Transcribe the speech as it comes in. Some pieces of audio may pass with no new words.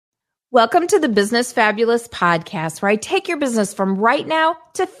Welcome to the Business Fabulous podcast, where I take your business from right now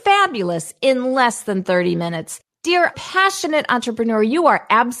to fabulous in less than 30 minutes. Dear passionate entrepreneur, you are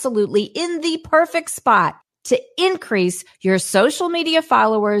absolutely in the perfect spot to increase your social media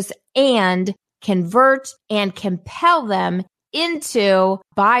followers and convert and compel them into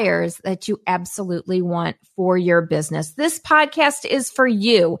buyers that you absolutely want for your business. This podcast is for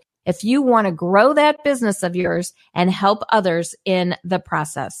you if you want to grow that business of yours and help others in the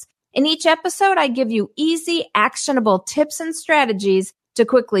process. In each episode, I give you easy, actionable tips and strategies to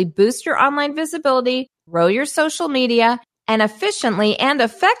quickly boost your online visibility, grow your social media, and efficiently and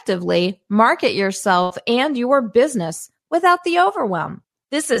effectively market yourself and your business without the overwhelm.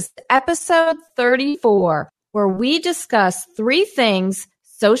 This is episode 34, where we discuss 3 things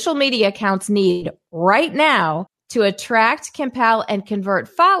social media accounts need right now to attract, compel, and convert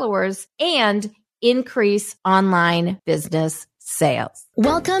followers and increase online business sales.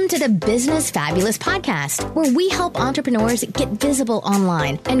 Welcome to the Business Fabulous podcast, where we help entrepreneurs get visible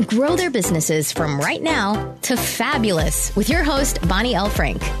online and grow their businesses from right now to fabulous with your host, Bonnie L.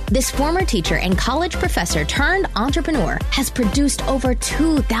 Frank. This former teacher and college professor turned entrepreneur has produced over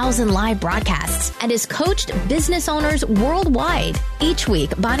 2,000 live broadcasts and has coached business owners worldwide. Each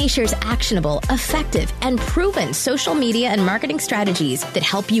week, Bonnie shares actionable, effective, and proven social media and marketing strategies that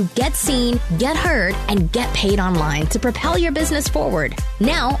help you get seen, get heard, and get paid online to propel your business forward.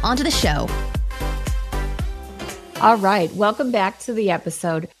 Now, onto the show. All right. Welcome back to the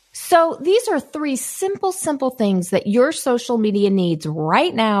episode. So these are 3 simple things that your social media needs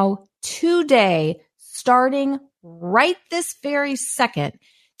right now, today, starting right this very second,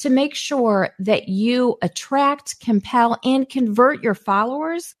 to make sure that you attract, compel, and convert your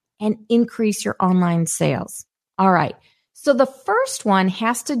followers and increase your online sales. All right. So the first one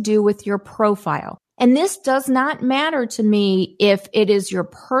has to do with your profile. And this does not matter to me if it is your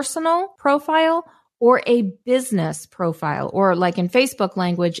personal profile or a business profile, or like in Facebook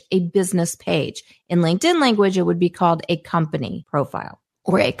language, a business page. In LinkedIn language, it would be called a company profile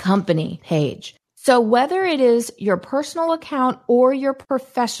or a company page. So whether it is your personal account or your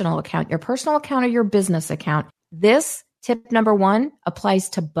professional account, your personal account or your business account, this tip number 1 applies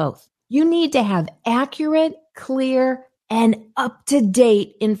to both. You need to have accurate, clear, and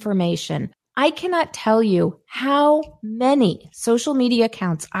up-to-date information. I cannot tell you how many social media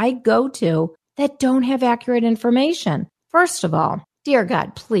accounts I go to that don't have accurate information. First of all, dear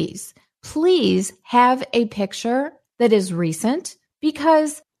God, please have a picture that is recent,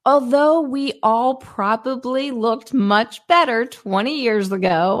 because although we all probably looked much better 20 years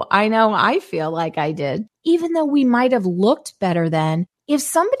ago, I know I feel like I did, even though we might have looked better then, if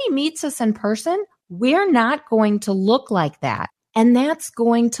somebody meets us in person, we're not going to look like that. And that's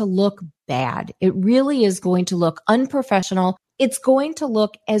going to look bad. It really is going to look unprofessional. It's going to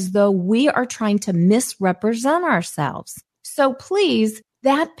look as though we are trying to misrepresent ourselves. So please,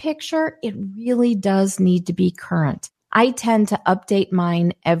 that picture, it really does need to be current. I tend to update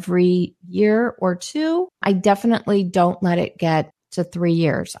mine every year or 2. I definitely don't let it get to 3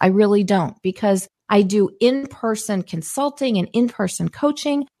 years. I really don't, because I do in-person consulting and in-person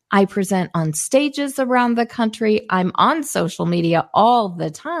coaching. I present on stages around the country. I'm on social media all the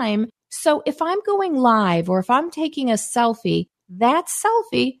time. So if I'm going live or if I'm taking a selfie, that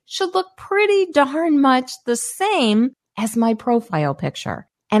selfie should look pretty darn much the same as my profile picture.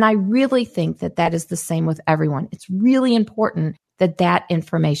 And I really think that that is the same with everyone. It's really important that that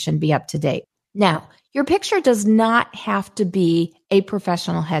information be up to date. Now, your picture does not have to be a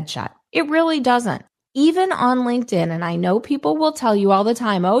professional headshot. It really doesn't. Even on LinkedIn, and I know people will tell you all the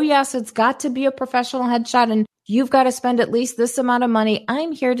time, oh yes, it's got to be a professional headshot and you've got to spend at least this amount of money.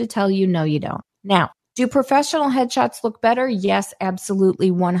 I'm here to tell you, no, you don't. Now, do professional headshots look better? Yes, absolutely,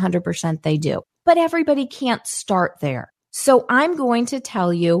 100% they do. But everybody can't start there. So I'm going to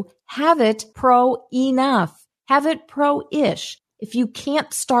tell you, have it pro enough. Have it pro-ish. If you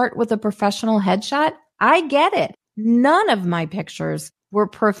can't start with a professional headshot, I get it. None of my pictures were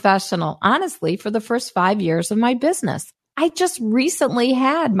professional, honestly, for the first 5 years of my business. I just recently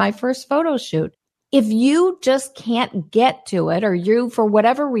had my first photo shoot. If you just can't get to it, or you, for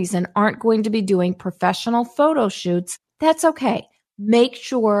whatever reason, aren't going to be doing professional photo shoots, that's okay. Make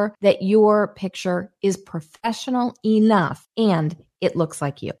sure that your picture is professional enough and it looks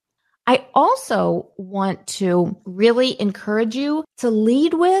like you. I also want to really encourage you to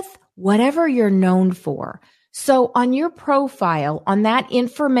lead with whatever you're known for. So on your profile, on that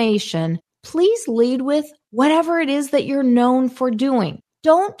information, please lead with whatever it is that you're known for doing.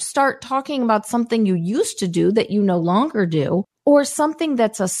 Don't start talking about something you used to do that you no longer do, or something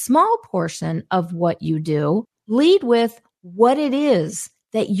that's a small portion of what you do. Lead with what it is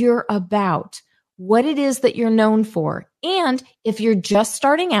that you're about, what it is that you're known for. And if you're just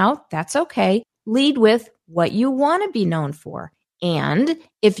starting out, that's okay. Lead with what you want to be known for. And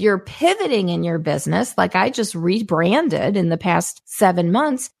if you're pivoting in your business, like I just rebranded in the past 7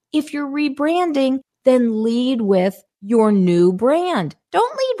 months, if you're rebranding, then lead with your new brand.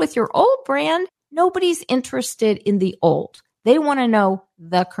 Don't lead with your old brand. Nobody's interested in the old. They want to know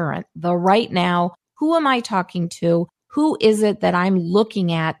the current, the right now. Who am I talking to? Who is it that I'm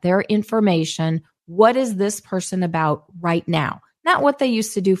looking at, their information? What is this person about right now? Not what they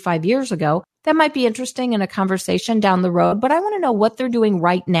used to do 5 years ago. That might be interesting in a conversation down the road, but I want to know what they're doing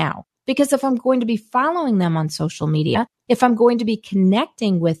right now. Because if I'm going to be following them on social media, if I'm going to be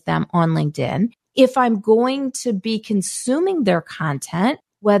connecting with them on LinkedIn, if I'm going to be consuming their content,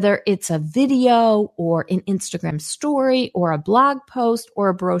 whether it's a video or an Instagram story or a blog post or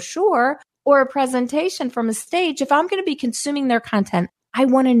a brochure or a presentation from a stage, if I'm going to be consuming their content, I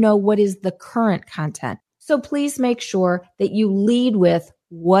want to know what is the current content. So please make sure that you lead with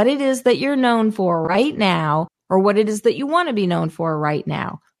what it is that you're known for right now, or what it is that you want to be known for right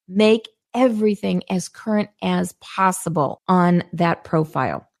now. Make everything as current as possible on that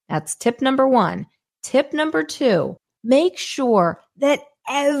profile. That's tip number 1. Tip number 2, make sure that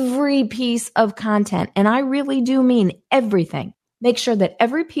every piece of content, and I really do mean everything, make sure that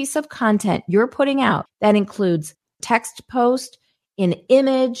every piece of content you're putting out, that includes text post, an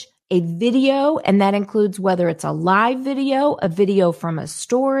image, a video, and that includes whether it's a live video, a video from a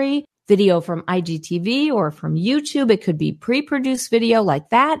story, video from IGTV or from YouTube. It could be pre-produced video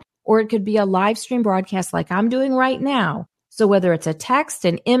like that, or it could be a live stream broadcast like I'm doing right now. So whether it's a text,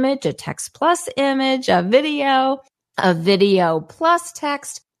 an image, a text plus image, a video plus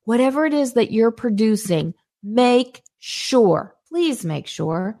text, whatever it is that you're producing, please make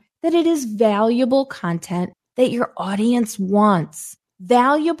sure that it is valuable content that your audience wants.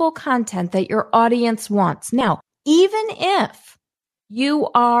 Valuable content that your audience wants. Now, even if you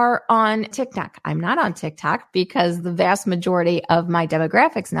are on TikTok, I'm not on TikTok because the vast majority of my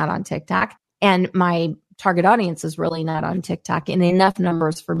demographic's not on TikTok, and my target audience is really not on TikTok in enough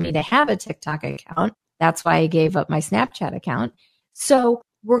numbers for me to have a TikTok account. That's why I gave up my Snapchat account. So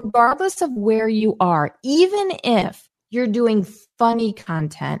regardless of where you are, even if you're doing funny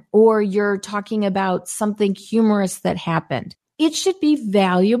content or you're talking about something humorous that happened, it should be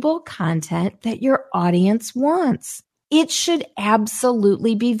valuable content that your audience wants. It should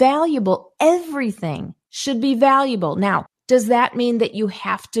absolutely be valuable. Everything should be valuable. Now, does that mean that you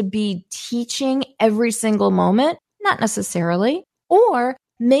have to be teaching every single moment? Not necessarily. Or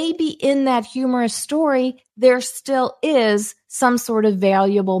maybe in that humorous story, there still is some sort of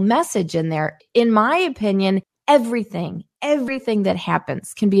valuable message in there. In my opinion, everything that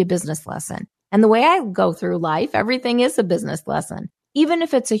happens can be a business lesson. And the way I go through life, everything is a business lesson. Even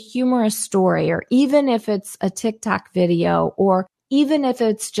if it's a humorous story, or even if it's a TikTok video, or even if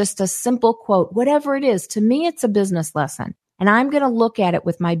it's just a simple quote, whatever it is, to me, it's a business lesson. And I'm going to look at it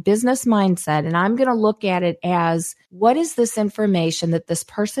with my business mindset, and I'm going to look at it as, what is this information that this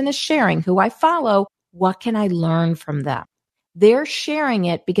person is sharing, who I follow? What can I learn from them? They're sharing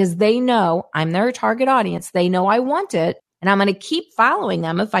it because they know I'm their target audience. They know I want it. And I'm going to keep following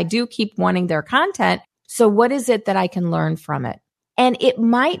them if I do keep wanting their content. So what is it that I can learn from it? And it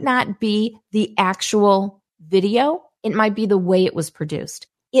might not be the actual video. It might be the way it was produced.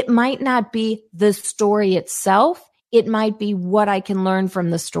 It might not be the story itself. It might be what I can learn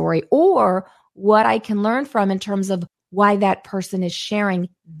from the story, or what I can learn from in terms of why that person is sharing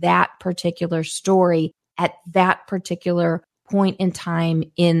that particular story at that particular point in time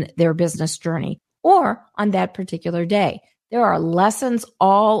in their business journey, or on that particular day. There are lessons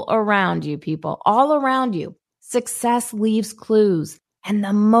all around you, people, all around you. Success leaves clues, and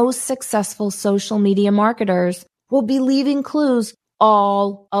the most successful social media marketers will be leaving clues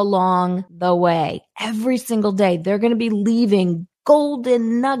all along the way. Every single day, they're going to be leaving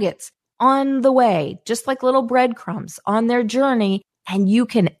golden nuggets on the way, just like little breadcrumbs on their journey, and you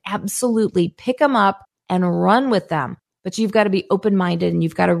can absolutely pick them up and run with them. But you've got to be open-minded, and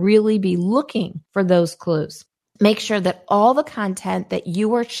you've got to really be looking for those clues. Make sure that all the content that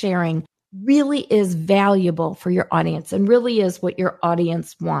you are sharing really is valuable for your audience and really is what your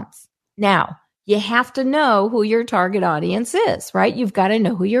audience wants. Now, you have to know who your target audience is, right? You've got to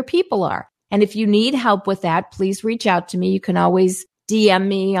know who your people are. And if you need help with that, please reach out to me. You can always DM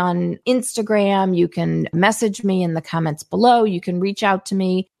me on Instagram. You can message me in the comments below. You can reach out to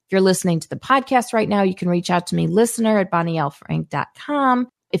me. If you're listening to the podcast right now, you can reach out to me, listener@BonnieLFrank.com.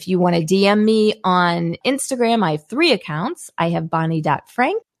 If you want to DM me on Instagram, I have 3 accounts. I have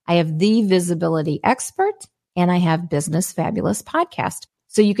Bonnie.Frank, I have The Visibility Expert, and I have Business Fabulous Podcast.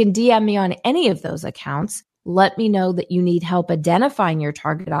 So you can DM me on any of those accounts. Let me know that you need help identifying your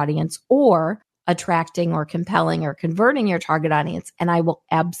target audience or attracting or compelling or converting your target audience, and I will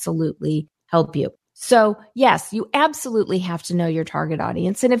absolutely help you. So yes, you absolutely have to know your target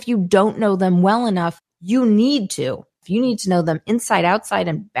audience. And if you don't know them well enough, you need to. You need to know them inside, outside,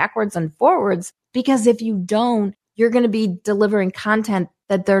 and backwards and forwards, because if you don't, you're going to be delivering content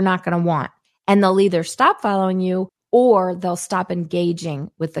that they're not going to want. And they'll either stop following you or they'll stop engaging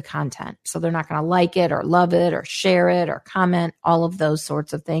with the content. So they're not going to like it or love it or share it or comment, all of those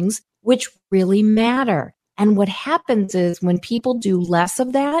sorts of things, which really matter. And what happens is when people do less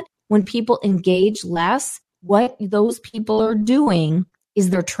of that, when people engage less, what those people are doing is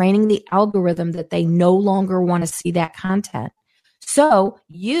they're training the algorithm that they no longer want to see that content. So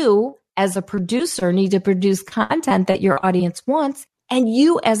you as a producer need to produce content that your audience wants. And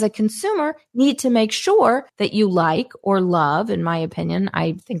you as a consumer need to make sure that you like or love, in my opinion,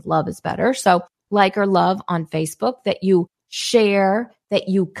 I think love is better. So like or love on Facebook, that you share, that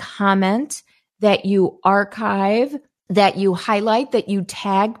you comment, that you archive, that you highlight, that you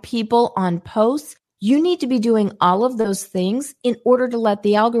tag people on posts. You need to be doing all of those things in order to let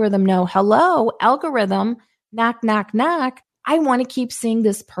the algorithm know, hello, algorithm, knock, knock, knock. I want to keep seeing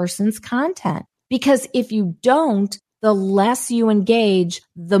this person's content. Because if you don't, the less you engage,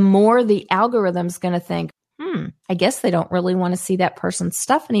 the more the algorithm's going to think, I guess they don't really want to see that person's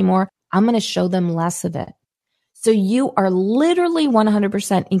stuff anymore. I'm going to show them less of it. So you are literally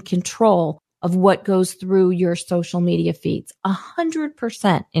 100% in control of what goes through your social media feeds,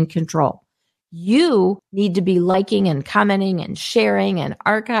 100% in control. You need to be liking and commenting and sharing and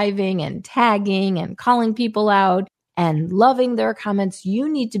archiving and tagging and calling people out and loving their comments. You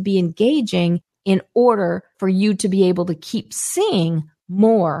need to be engaging in order for you to be able to keep seeing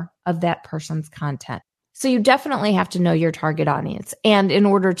more of that person's content. So you definitely have to know your target audience. And in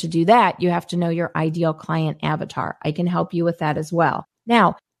order to do that, you have to know your ideal client avatar. I can help you with that as well.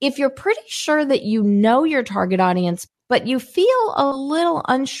 Now, if you're pretty sure that you know your target audience, but you feel a little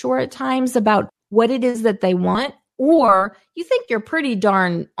unsure at times about what it is that they want, or you think you're pretty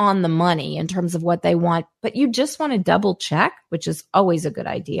darn on the money in terms of what they want, but you just want to double check, which is always a good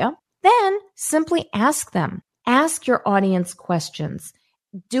idea, then simply ask them. Ask your audience questions.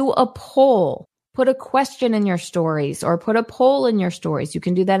 Do a poll. Put a question in your stories or put a poll in your stories. You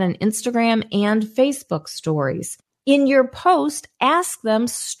can do that on Instagram and Facebook stories. In your post, ask them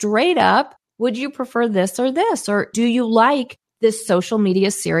straight up, would you prefer this or this? Or do you like this social media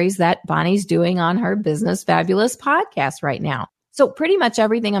series that Bonnie's doing on her Business Fabulous podcast right now? So pretty much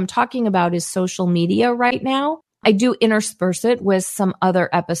everything I'm talking about is social media right now. I do intersperse it with some other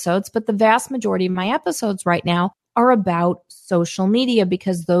episodes, but the vast majority of my episodes right now are about social media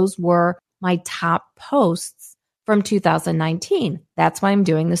because those were my top posts from 2019. That's why I'm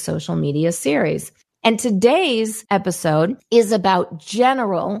doing the social media series. And today's episode is about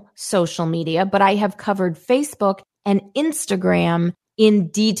general social media, but I have covered Facebook and Instagram in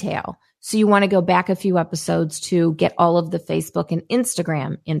detail. So you want to go back a few episodes to get all of the Facebook and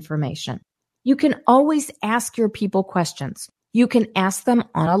Instagram information. You can always ask your people questions. You can ask them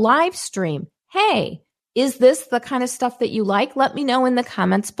on a live stream. Hey, is this the kind of stuff that you like? Let me know in the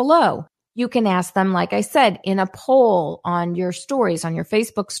comments below. You can ask them, like I said, in a poll on your stories, on your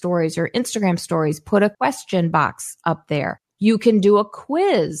Facebook stories or Instagram stories. Put a question box up there. You can do a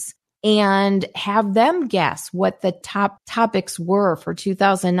quiz and have them guess what the top topics were for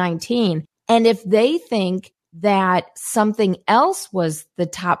 2019. And if they think that something else was the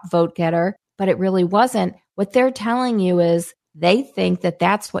top vote getter, but it really wasn't, what they're telling you is they think that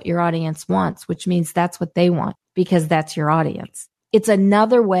that's what your audience wants, which means that's what they want because that's your audience. It's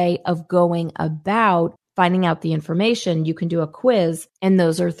another way of going about finding out the information. You can do a quiz, and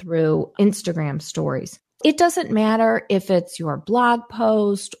those are through Instagram stories. It doesn't matter if it's your blog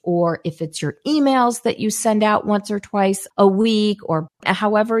post or if it's your emails that you send out once or twice a week or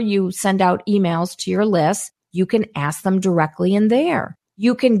however you send out emails to your list. You can ask them directly in there.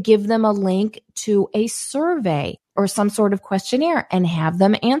 You can give them a link to a survey or some sort of questionnaire and have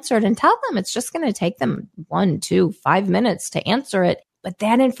them answered and tell them it's just going to take them 1, 2, 5 minutes to answer it. But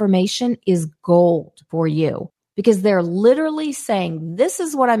that information is gold for you because they're literally saying, this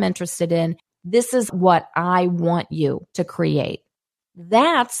is what I'm interested in. This is what I want you to create.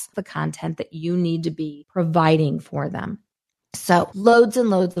 That's the content that you need to be providing for them. So loads and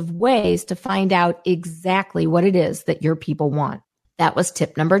loads of ways to find out exactly what it is that your people want. That was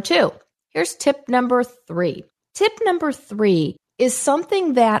tip number 2. Here's tip number 3. Tip number 3 is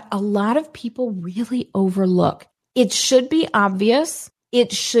something that a lot of people really overlook. It should be obvious.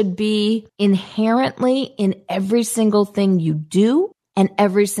 It should be inherently in every single thing you do. And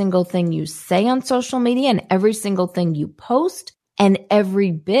every single thing you say on social media and every single thing you post and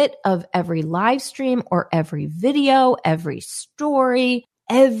every bit of every live stream or every video, every story,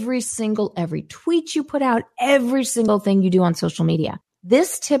 every tweet you put out, every single thing you do on social media.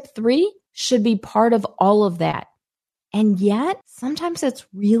 This tip 3 should be part of all of that. And yet sometimes it's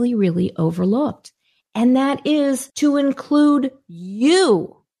really, really overlooked. And that is to include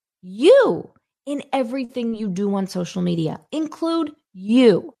you in everything you do on social media. Include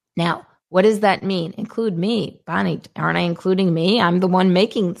you. Now, what does that mean? Include me. Bonnie, aren't I including me? I'm the one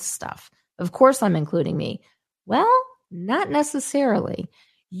making stuff. Of course I'm including me. Well, not necessarily.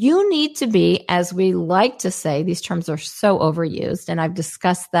 You need to be, as we like to say, these terms are so overused, and I've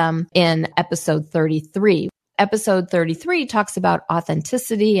discussed them in episode 33. Episode 33 talks about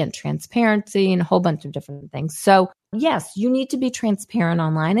authenticity and transparency and a whole bunch of different things. So yes, you need to be transparent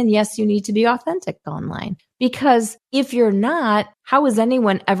online, and yes, you need to be authentic online, because if you're not, how is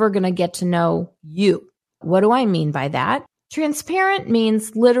anyone ever going to get to know you? What do I mean by that? Transparent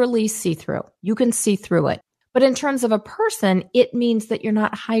means literally see-through. You can see through it. But in terms of a person, it means that you're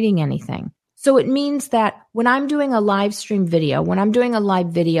not hiding anything. So it means that when I'm doing a live stream video, when I'm doing a live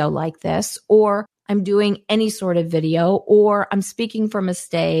video like this, or I'm doing any sort of video, or I'm speaking from a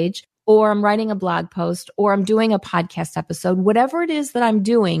stage, or I'm writing a blog post, or I'm doing a podcast episode, whatever it is that I'm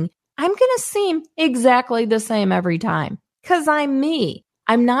doing, I'm going to seem exactly the same every time because I'm me.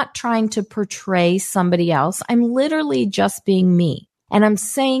 I'm not trying to portray somebody else. I'm literally just being me. And I'm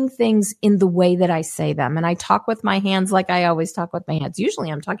saying things in the way that I say them. And I talk with my hands like I always talk with my hands. Usually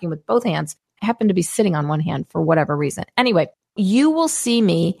I'm talking with both hands. I happen to be sitting on one hand for whatever reason. Anyway, you will see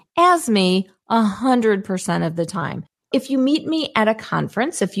me as me 100% of the time. If you meet me at a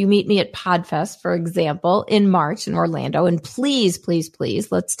conference, if you meet me at PodFest, for example, in March in Orlando, and please, please,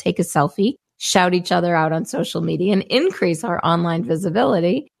 please, let's take a selfie, shout each other out on social media and increase our online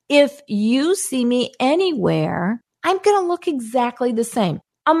visibility. If you see me anywhere, I'm going to look exactly the same.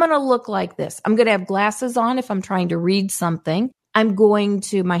 I'm going to look like this. I'm going to have glasses on if I'm trying to read something.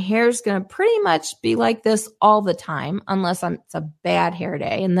 My hair's going to pretty much be like this all the time, unless it's a bad hair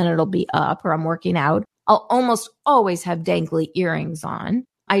day and then it'll be up or I'm working out. I'll almost always have dangly earrings on.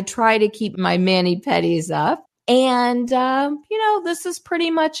 I try to keep my mani-pedis up. And, this is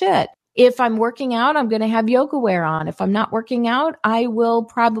pretty much it. If I'm working out, I'm going to have yoga wear on. If I'm not working out, I will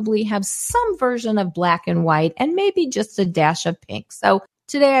probably have some version of black and white and maybe just a dash of pink. So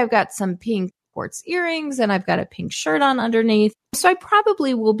today I've got some pink quartz earrings and I've got a pink shirt on underneath. So I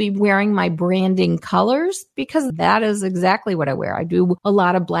probably will be wearing my branding colors because that is exactly what I wear. I do a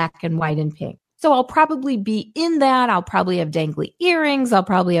lot of black and white and pink. So I'll probably be in that. I'll probably have dangly earrings. I'll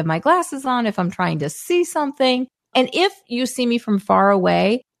probably have my glasses on if I'm trying to see something. And if you see me from far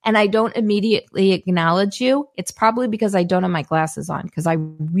away and I don't immediately acknowledge you, it's probably because I don't have my glasses on, because I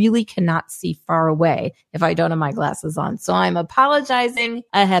really cannot see far away if I don't have my glasses on. So I'm apologizing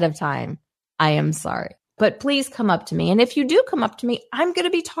ahead of time. I am sorry. But please come up to me. And if you do come up to me, I'm going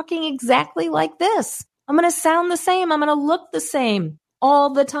to be talking exactly like this. I'm going to sound the same. I'm going to look the same all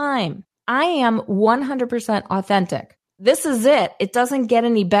the time. I am 100% authentic. This is it. It doesn't get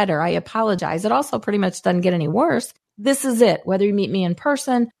any better. I apologize. It also pretty much doesn't get any worse. This is it, whether you meet me in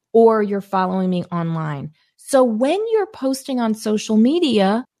person or you're following me online. So when you're posting on social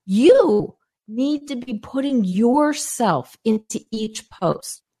media, you need to be putting yourself into each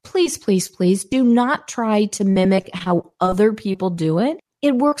post. Please, please, please do not try to mimic how other people do it.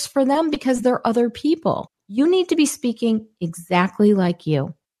 It works for them because they're other people. You need to be speaking exactly like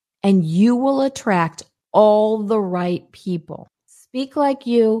you, and you will attract all the right people. Speak like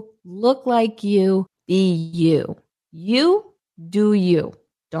you, look like you, be you. You do you.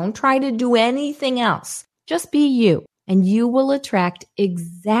 Don't try to do anything else. Just be you, and you will attract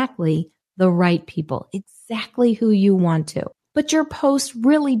exactly the right people, exactly who you want to. But your posts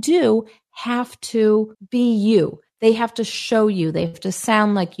really do have to be you. They have to show you. They have to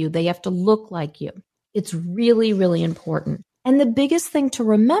sound like you. They have to look like you. It's really, really important. And the biggest thing to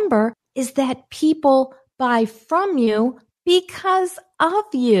remember is that people buy from you because of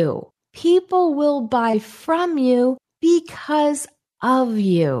you. People will buy from you because of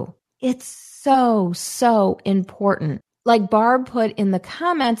you. It's so, so important. Like Barb put in the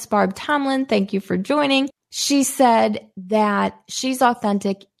comments, Barb Tomlin, thank you for joining. She said that she's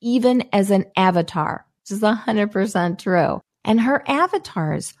authentic even as an avatar, which is 100% true. And her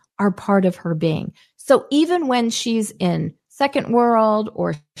avatars are part of her being. So even when she's in second world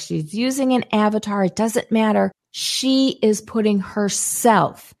or she's using an avatar, it doesn't matter. She is putting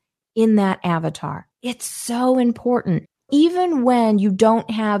herself in that avatar. It's so important. Even when you don't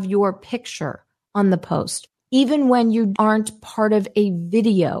have your picture on the post, even when you aren't part of a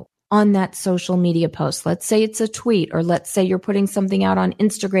video on that social media post. Let's say it's a tweet, or let's say you're putting something out on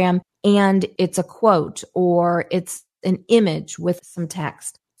Instagram and it's a quote or it's an image with some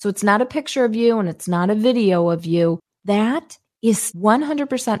text. So it's not a picture of you and it's not a video of you. That is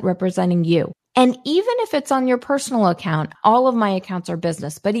 100% representing you. And even if it's on your personal account, all of my accounts are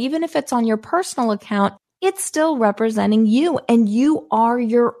business, but even if it's on your personal account, it's still representing you, and you are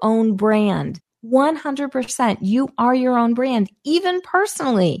your own brand. 100%. You are your own brand, even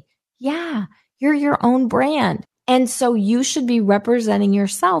personally. Yeah, you're your own brand. And so you should be representing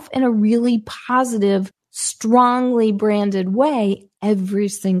yourself in a really positive, strongly branded way every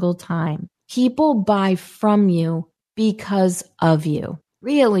single time. People buy from you because of you.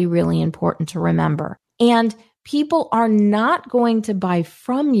 Really, really important to remember. And people are not going to buy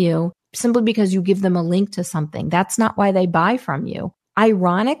from you simply because you give them a link to something. That's not why they buy from you.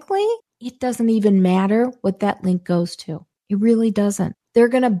 Ironically, it doesn't even matter what that link goes to. It really doesn't. They're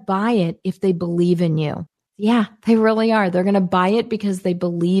going to buy it if they believe in you. Yeah, they really are. They're going to buy it because they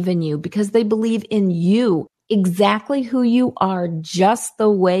believe in you, because they believe in you, exactly who you are, just the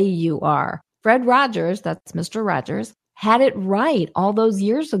way you are. Fred Rogers, that's Mr. Rogers, had it right all those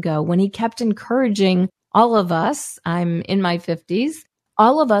years ago when he kept encouraging all of us, I'm in my 50s,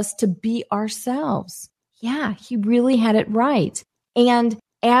 all of us to be ourselves. Yeah, he really had it right. And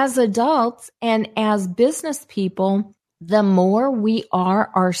as adults and as business people, the more we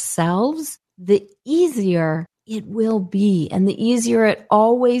are ourselves, the easier it will be. And the easier it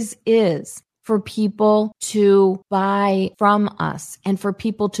always is for people to buy from us, and for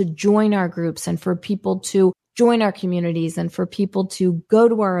people to join our groups, and for people to join our communities, and for people to go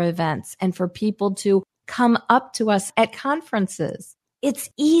to our events, and for people to come up to us at conferences. It's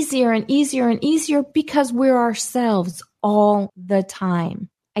easier and easier and easier because we're ourselves all the time.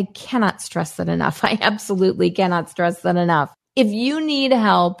 I cannot stress that enough. I absolutely cannot stress that enough. If you need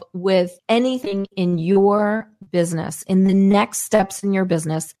help with anything in your business, in the next steps in your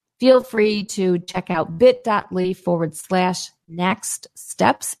business, feel free to check out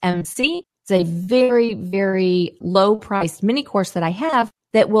bit.ly/nextstepsmc. It's a very, very low priced mini course that I have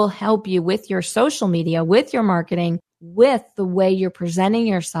that will help you with your social media, with your marketing, with the way you're presenting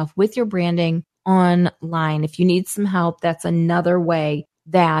yourself, with your branding online. If you need some help, that's another way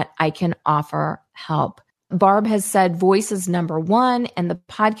that I can offer help. Barb has said voice is number one, and the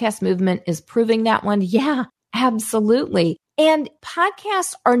podcast movement is proving that one. Yeah, absolutely. And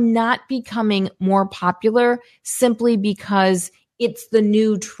podcasts are not becoming more popular simply because it's the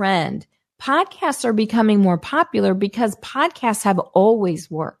new trend. Podcasts are becoming more popular because podcasts have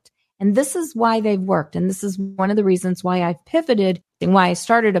always worked. And this is why they've worked. And this is one of the reasons why I've pivoted and why I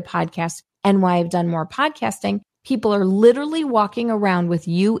started a podcast and why I've done more podcasting. People are literally walking around with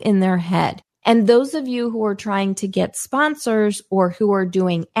you in their head. And those of you who are trying to get sponsors or who are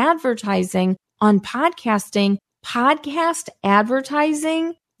doing advertising on podcasting, podcast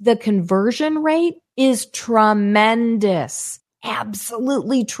advertising, the conversion rate is tremendous,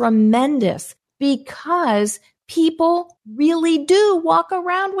 absolutely tremendous, because people really do walk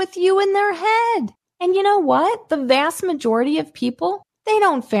around with you in their head. And you know what? The vast majority of people, they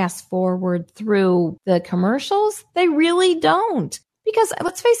don't fast forward through the commercials. They really don't. Because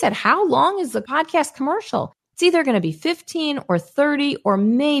let's face it, how long is the podcast commercial? It's either going to be 15 or 30 or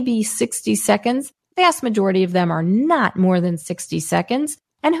maybe 60 seconds. The vast majority of them are not more than 60 seconds.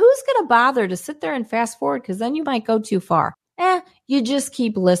 And who's going to bother to sit there and fast forward? Because then you might go too far. You just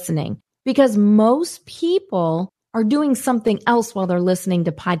keep listening, because most people are doing something else while they're listening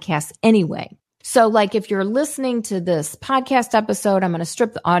to podcasts anyway. So like if you're listening to this podcast episode, I'm going to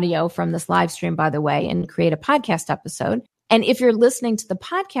strip the audio from this live stream, by the way, and create a podcast episode. And if you're listening to the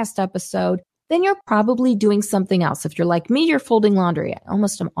podcast episode, then you're probably doing something else. If you're like me, you're folding laundry. I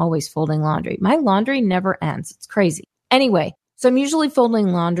almost am always folding laundry. My laundry never ends. It's crazy. Anyway, so I'm usually folding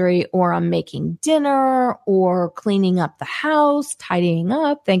laundry, or I'm making dinner, or cleaning up the house, tidying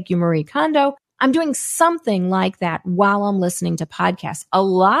up. Thank you, Marie Kondo. I'm doing something like that while I'm listening to podcasts. A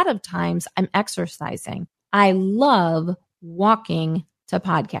lot of times I'm exercising. I love walking to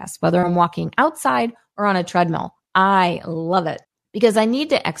podcasts, whether I'm walking outside or on a treadmill. I love it because I need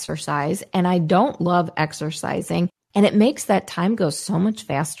to exercise, and I don't love exercising, and it makes that time go so much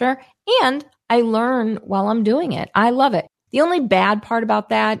faster, and I learn while I'm doing it. I love it. The only bad part about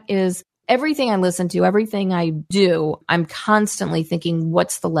that is everything I listen to, everything I do, I'm constantly thinking,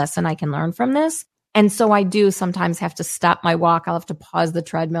 what's the lesson I can learn from this? And so I do sometimes have to stop my walk. I'll have to pause the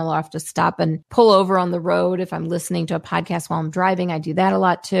treadmill. I'll have to stop and pull over on the road. If I'm listening to a podcast while I'm driving, I do that a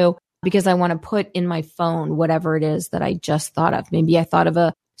lot too, because I want to put in my phone whatever it is that I just thought of. Maybe I thought of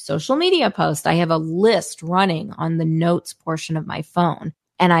a social media post. I have a list running on the notes portion of my phone.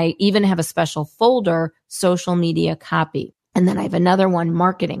 And I even have a special folder, social media copy. And then I have another one,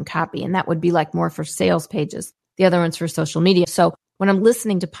 marketing copy. And that would be like more for sales pages. The other one's for social media. So when I'm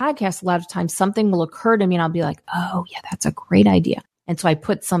listening to podcasts, a lot of times something will occur to me and I'll be like, oh yeah, that's a great idea. And so I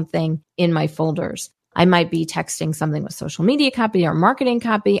put something in my folders. I might be texting something with social media copy or marketing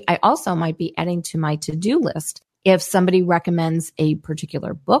copy. I also might be adding to my to-do list. If somebody recommends a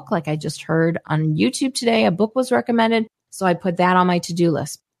particular book, like I just heard on YouTube today, a book was recommended. So I put that on my to-do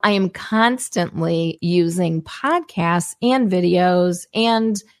list. I am constantly using podcasts and videos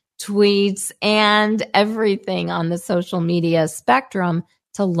and tweets and everything on the social media spectrum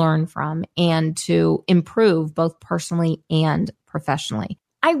to learn from and to improve both personally and professionally.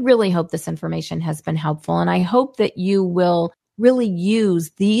 I really hope this information has been helpful, and I hope that you will really use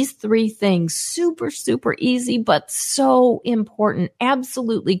these 3 things, super, super easy, but so important,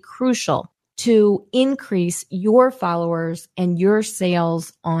 absolutely crucial to increase your followers and your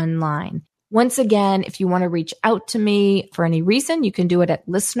sales online. Once again, if you want to reach out to me for any reason, you can do it at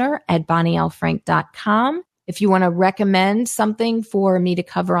listener@bonnielfrank.com. If you want to recommend something for me to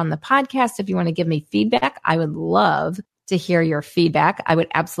cover on the podcast, if you want to give me feedback, I would love to hear your feedback. I would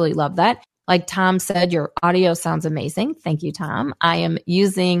absolutely love that. Like Tom said, your audio sounds amazing. Thank you, Tom. I am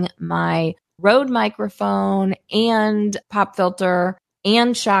using my Rode microphone and pop filter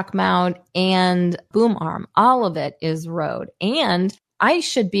and shock mount and boom arm. All of it is Rode. And I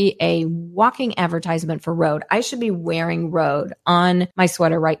should be a walking advertisement for Rode. I should be wearing Rode on my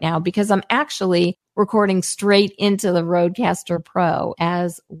sweater right now because I'm actually recording straight into the Rodecaster Pro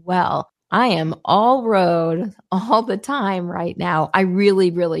as well. I am all Rode all the time right now. I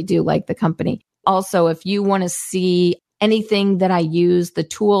really, really do like the company. Also, if you want to see anything that I use, the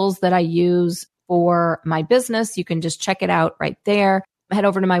tools that I use for my business, you can just check it out right there. Head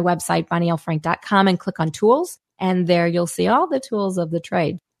over to my website, bonnielfrank.com, and click on tools. And there you'll see all the tools of the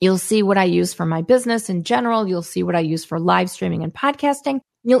trade. You'll see what I use for my business in general. You'll see what I use for live streaming and podcasting.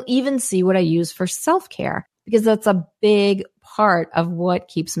 You'll even see what I use for self-care, because that's a big part of what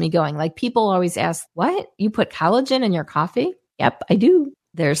keeps me going. Like people always ask, what? You put collagen in your coffee? Yep, I do.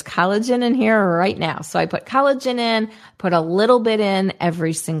 There's collagen in here right now. So I put collagen in, put a little bit in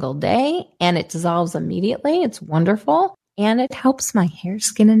every single day, and it dissolves immediately. It's wonderful. And it helps my hair,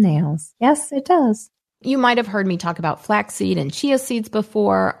 skin, and nails. Yes, it does. You might have heard me talk about flaxseed and chia seeds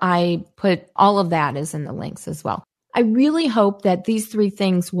before. I put all of that is in the links as well. I really hope that these 3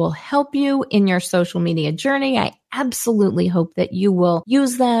 things will help you in your social media journey. I absolutely hope that you will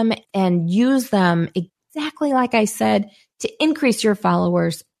use them and use them exactly like I said to increase your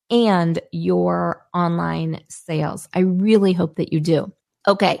followers and your online sales. I really hope that you do.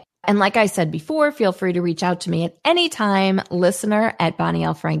 Okay. And like I said before, feel free to reach out to me at any time,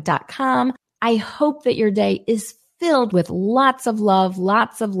 listener@bonnielfrank.com. I hope that your day is filled with lots of love,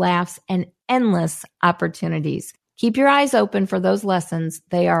 lots of laughs, and endless opportunities. Keep your eyes open for those lessons.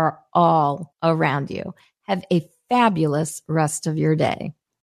 They are all around you. Have a fabulous rest of your day.